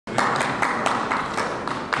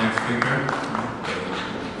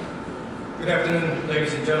Good afternoon,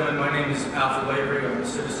 ladies and gentlemen. My name is Alfred Lavery. I'm a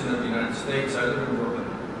citizen of the United States. I live in Brooklyn.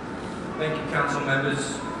 Thank you, council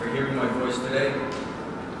members, for hearing my voice today.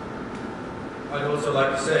 I'd also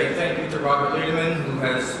like to say thank you to Robert Lederman, who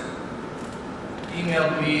has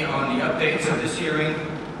emailed me on the updates of this hearing.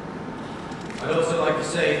 I'd also like to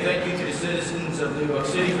say thank you to the citizens of New York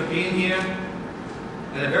City for being here,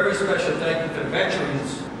 and a very special thank you to the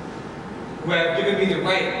veterans who have given me the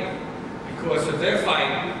right, because of their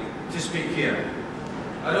fight, to speak here.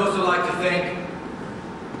 I'd also like to thank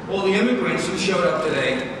all the immigrants who showed up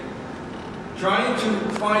today, trying to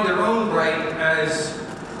find their own right as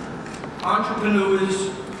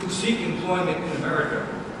entrepreneurs who seek employment in America.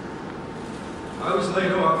 I was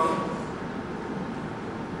laid off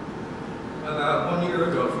about 1 year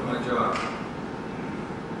ago from my job.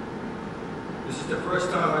 This is the first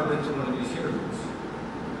time I've been to one of these hearings.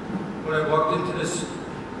 When I walked into this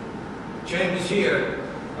chambers here,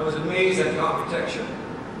 I was amazed at the architecture.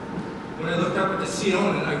 When I looked up at the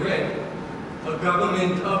ceiling and I read, "A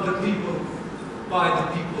government of the people, by the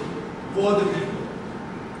people, for the people,"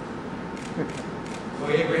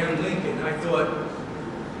 by Abraham Lincoln, I thought,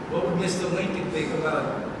 what would Mr. Lincoln think about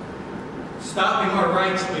stopping our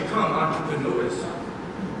rights to become entrepreneurs?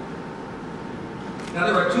 Now,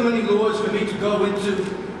 there are too many laws for me to go into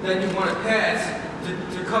that you want to pass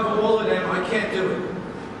to cover all of them. I can't do it.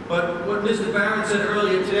 But what Mr. Barron said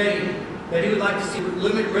earlier today, that he would like to see the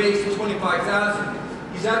limit raised to 25,000,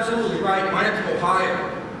 he's absolutely right. It might have to go higher.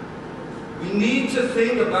 We need to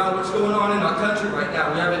think about what's going on in our country right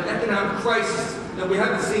now. We have an economic crisis that we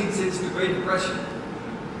haven't seen since the Great Depression.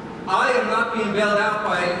 I am not being bailed out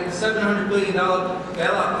by a $700 billion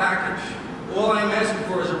bailout package. All I am asking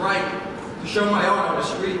for is a right to show my art on the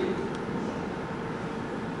street.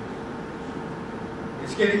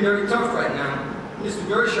 It's getting very tough right now. Mr.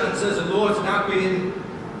 Gershon says the law is not being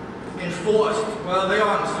enforced. Well, they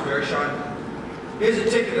are, Mr. Gershon. Here's a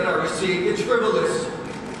ticket that I received. It's frivolous.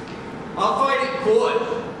 I'll fight it in court,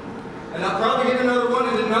 and I'll probably get another one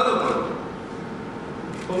and another one.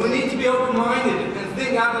 But we need to be open-minded and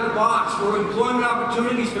think out of the box for employment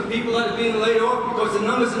opportunities for people that are being laid off, because the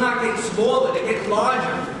numbers are not getting smaller, they're getting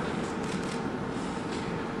larger.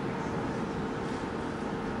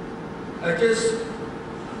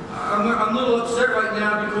 I'm a little upset right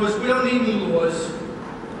now because we don't need new laws.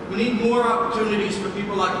 We need more opportunities for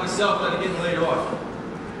people like myself that are getting laid off.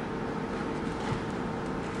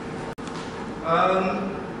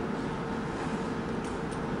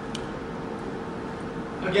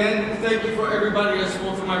 Again, thank you for everybody that's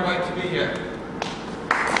fought for my right to be here.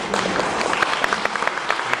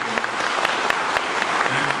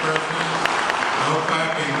 Next person. No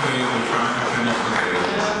clapping, please. We're trying to finish the day.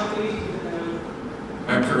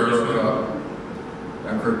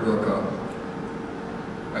 I'm Brokaw.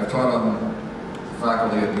 I've taught on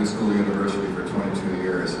faculty at New School University for 22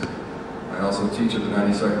 years. I also teach at the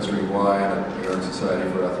 92nd Street Y and at New York Society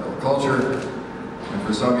for Ethical Culture. And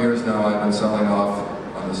for some years now, I've been selling off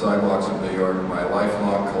on the sidewalks of New York my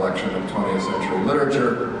lifelong collection of 20th century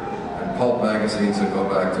literature and pulp magazines that go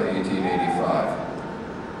back to 1885.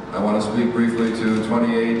 I want to speak briefly to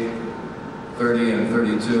 28, 30, and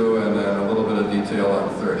 32, and then a little bit of detail on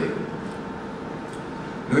 30.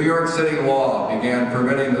 New York City law began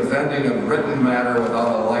permitting the vending of written matter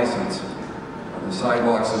without a license on the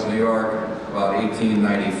sidewalks of New York about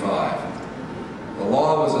 1895. The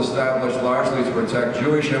law was established largely to protect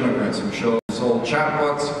Jewish immigrants who sold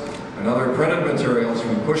chapbooks and other printed materials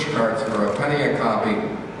from push carts for a penny a copy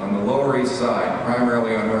on the Lower East Side,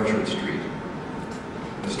 primarily on Orchard Street.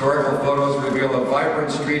 Historical photos reveal a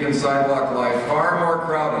vibrant street and sidewalk life far more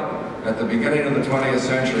crowded at the beginning of the 20th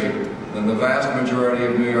century than the vast majority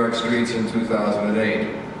of New York streets in 2008.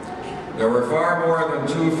 There were far more than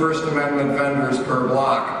 2 First Amendment vendors per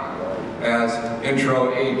block, as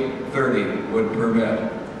Intro 830 would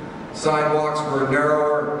permit. Sidewalks were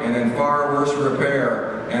narrower and in far worse repair,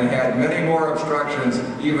 and had many more obstructions,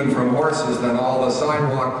 even from horses, than all the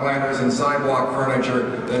sidewalk planters and sidewalk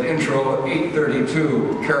furniture that Intro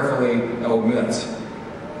 832 carefully omits.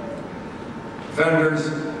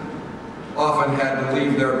 Vendors often had to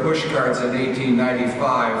leave their push carts in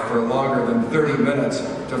 1895 for longer than 30 minutes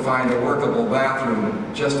to find a workable bathroom,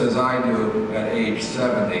 just as I do at age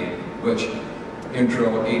 70, which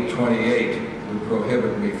Intro 828 would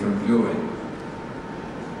prohibit me from doing.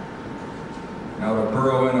 Now to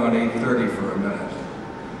burrow in on 830 for a minute.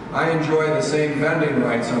 I enjoy the same vending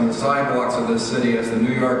rights on the sidewalks of this city as the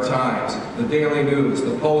New York Times, the Daily News,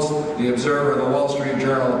 the Post, the Observer, the Wall Street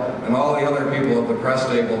Journal, and all the other people at the press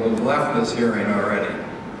table who've left this hearing already.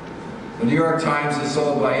 The New York Times is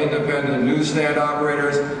sold by independent newsstand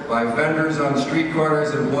operators, by vendors on street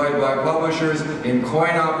corners employed by publishers in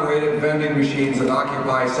coin-operated vending machines that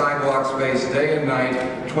occupy sidewalk space day and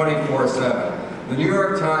night, 24/7. The New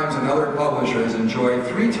York Times and other publishers enjoy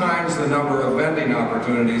 3 times the number of vending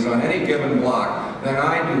opportunities on any given block than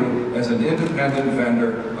I do as an independent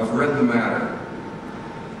vendor of written matter.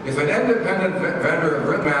 If an independent vendor of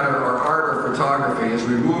written matter or art or photography is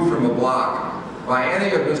removed from a block by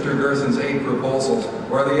any of Mr. Gerson's 8 proposals,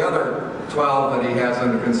 or the other 12 that he has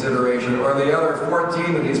under consideration, or the other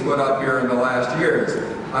 14 that he's put up here in the last years,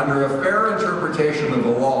 under a fair interpretation of the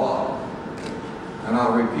law, and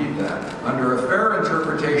I'll repeat that, under a fair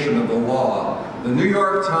interpretation of the law, the New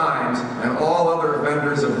York Times and all other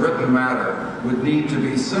vendors of written matter would need to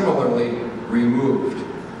be similarly removed.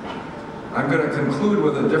 I'm going to conclude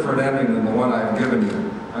with a different ending than the one I've given you.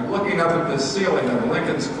 I'm looking up at this ceiling of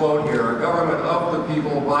Lincoln's quote here, a government of the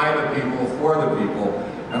people, by the people, for the people.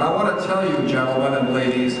 And I want to tell you, gentlemen and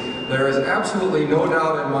ladies, there is absolutely no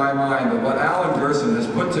doubt in my mind that what Alan Gerson has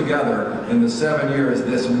put together in the 7 years,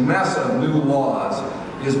 this mess of new laws,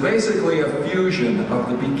 is basically a fusion of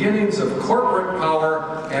the beginnings of corporate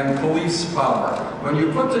power and police power. When you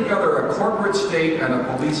put together a corporate state and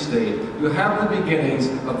a police state, you have the beginnings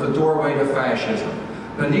of the doorway to fascism.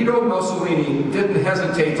 Benito Mussolini didn't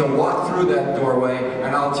hesitate to walk through that doorway,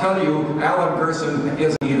 and I'll tell you, Alan Gerson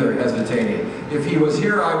isn't either hesitating. If he was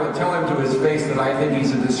here, I would tell him to his face that I think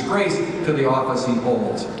he's a disgrace to the office he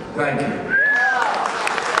holds. Thank you.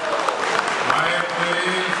 Quiet,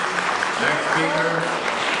 please. Next speaker.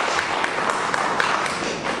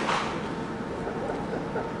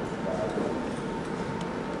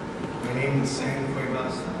 My name is Sam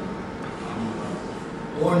Cuevas.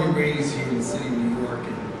 I'm born and raised here in the city of New York,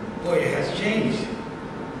 and boy, it has changed.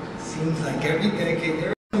 It seems like every decade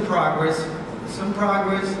there is some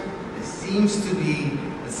progress. There seems to be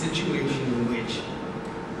a situation in which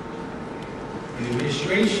an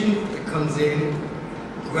administration that comes in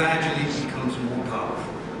gradually becomes more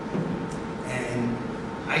powerful. And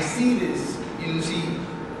I see this,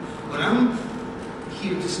 what I'm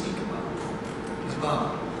here to speak about is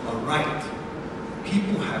about a right.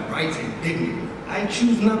 People have rights and dignity. I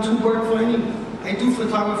choose not to work for anyone. I do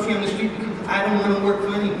photography on the street because I don't want to work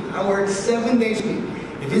for anyone. I work 7 days a week.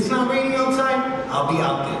 If it's not raining outside, I'll be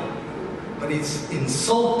out there. But it's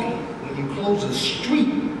insulting when you close a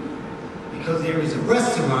street because there is a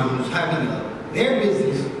restaurant who's having their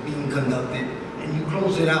business being conducted, and you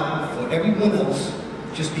close it out for everyone else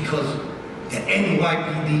just because the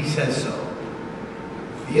NYPD says so.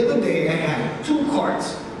 The other day I had 2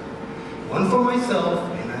 carts, one for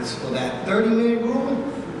myself, and as for that 30-minute rule,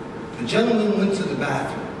 the gentleman went to the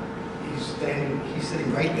bathroom. He's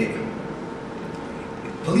sitting right there.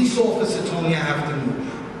 The police officer told me I have to move.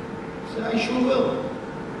 I said, I sure will.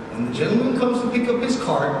 When the gentleman comes to pick up his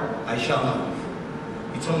cart, I shall move.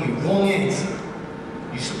 He told me, wrong answer.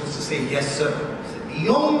 You're supposed to say, yes, sir. I said, the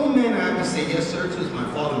only man I have to say yes, sir, to is my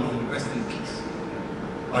father, may he rest in peace.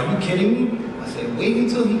 Are you kidding me? I said, wait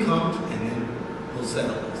until he comes, and then we'll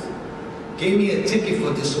settle this. Gave me a ticket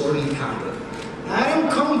for disorderly conduct. Now, I didn't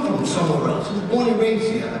come from somewhere else. I was born and raised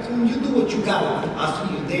here. I told him, you do what you got. I'll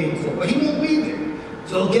see you a day in court. But he won't be there.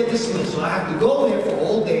 So he'll get dismissed. So I have to go there for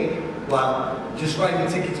all day while just writing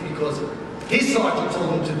tickets because his sergeant told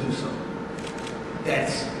him to do so.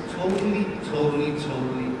 That's totally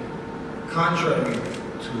contrary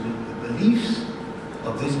to the beliefs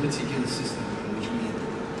of this particular system in which we live.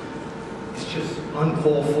 It's just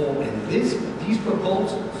uncalled for, and these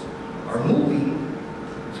proposals are moving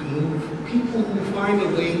to move people who find a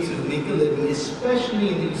way to make a living, especially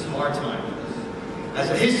in these hard times. As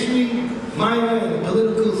a history minor and a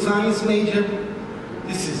political science major,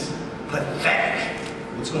 this is pathetic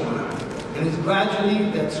what's going on. And it's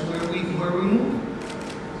gradually, that's where we move.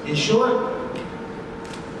 In short,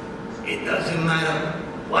 it doesn't matter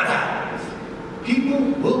what happens. People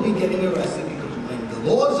will be getting arrested because when the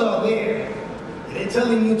laws are there and they're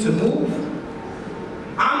telling you to move,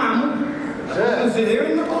 I'm not moving. Because they're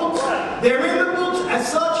in the books. They're in the books.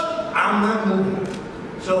 As such, I'm not moving.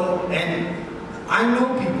 So, and I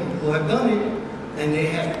know people who have done it and they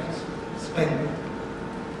have spent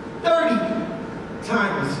 30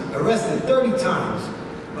 times, arrested 30 times.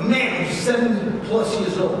 A man who's 70 plus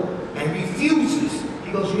years old and refuses.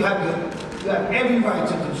 He goes, you have every right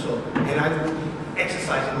to do so, and I will be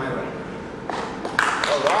exercising my right.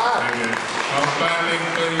 All right. No clapping,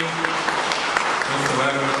 please. Mr.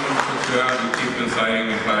 Letterman, put you out and keep inciting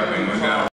and clapping. We got